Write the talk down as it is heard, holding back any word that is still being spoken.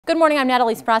Good morning, I'm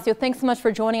Natalie Spracio. Thanks so much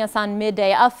for joining us on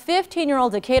Midday. A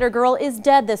 15-year-old Decatur girl is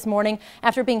dead this morning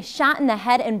after being shot in the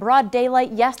head in broad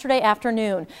daylight yesterday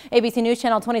afternoon. ABC News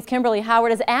Channel 20's Kimberly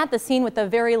Howard is at the scene with the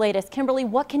very latest. Kimberly,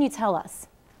 what can you tell us?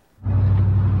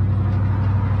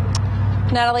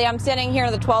 Natalie, I'm standing here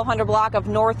in the 1200 block of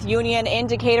North Union in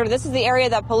Decatur. This is the area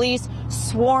that police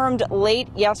swarmed late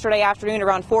yesterday afternoon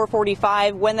around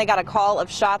 4:45 when they got a call of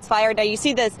shots fired. Now you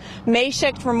see this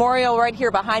makeshift memorial right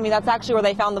here behind me. That's actually where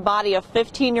they found the body of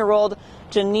 15-year-old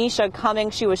Janisha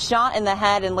Cummings. She was shot in the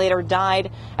head and later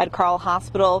died at Carle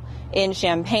Hospital in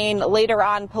Champaign. Later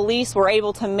on, police were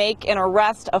able to make an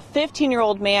arrest. A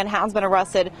 15-year-old man has been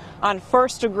arrested on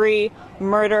first-degree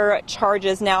murder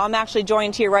charges. Now, I'm actually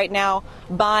joined here right now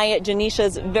by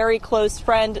Janisha's very close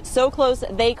friend. So close,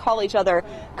 they call each other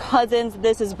cousins.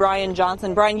 This is Brian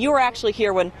Johnson. Brian, you were actually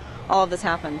here when all of this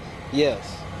happened. Yes.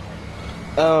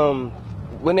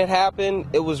 When it happened,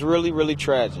 it was really, really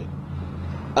tragic.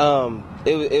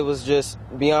 It was just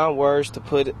beyond words to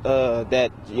put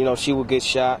that, she would get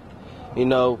shot,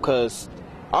 because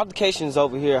altercations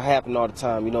over here happen all the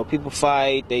time. People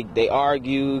fight, they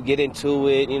argue, get into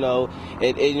it, you know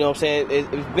what I'm saying?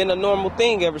 It's been a normal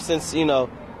thing ever since,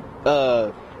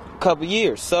 a couple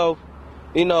years. So,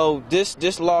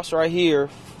 this loss right here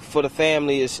for the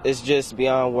family is just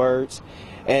beyond words.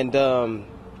 And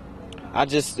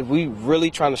we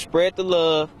really trying to spread the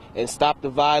love and stop the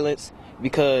violence,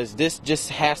 because this just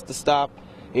has to stop.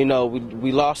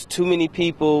 We lost too many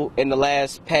people in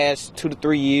the past 2 to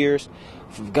 3 years,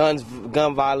 gun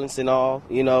violence and all,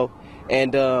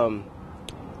 and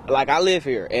like, I live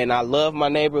here and I love my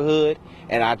neighborhood,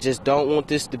 and I just don't want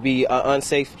this to be an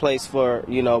unsafe place for,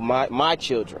 my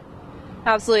children.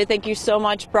 Absolutely. Thank you so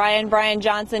much, Brian. Brian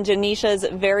Johnson, Janisha's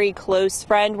very close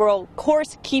friend. We'll, of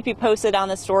course, keep you posted on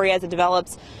the story as it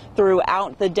develops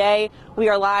throughout the day. We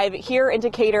are live here in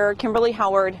Decatur. Kimberly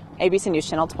Howard, ABC News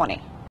Channel 20.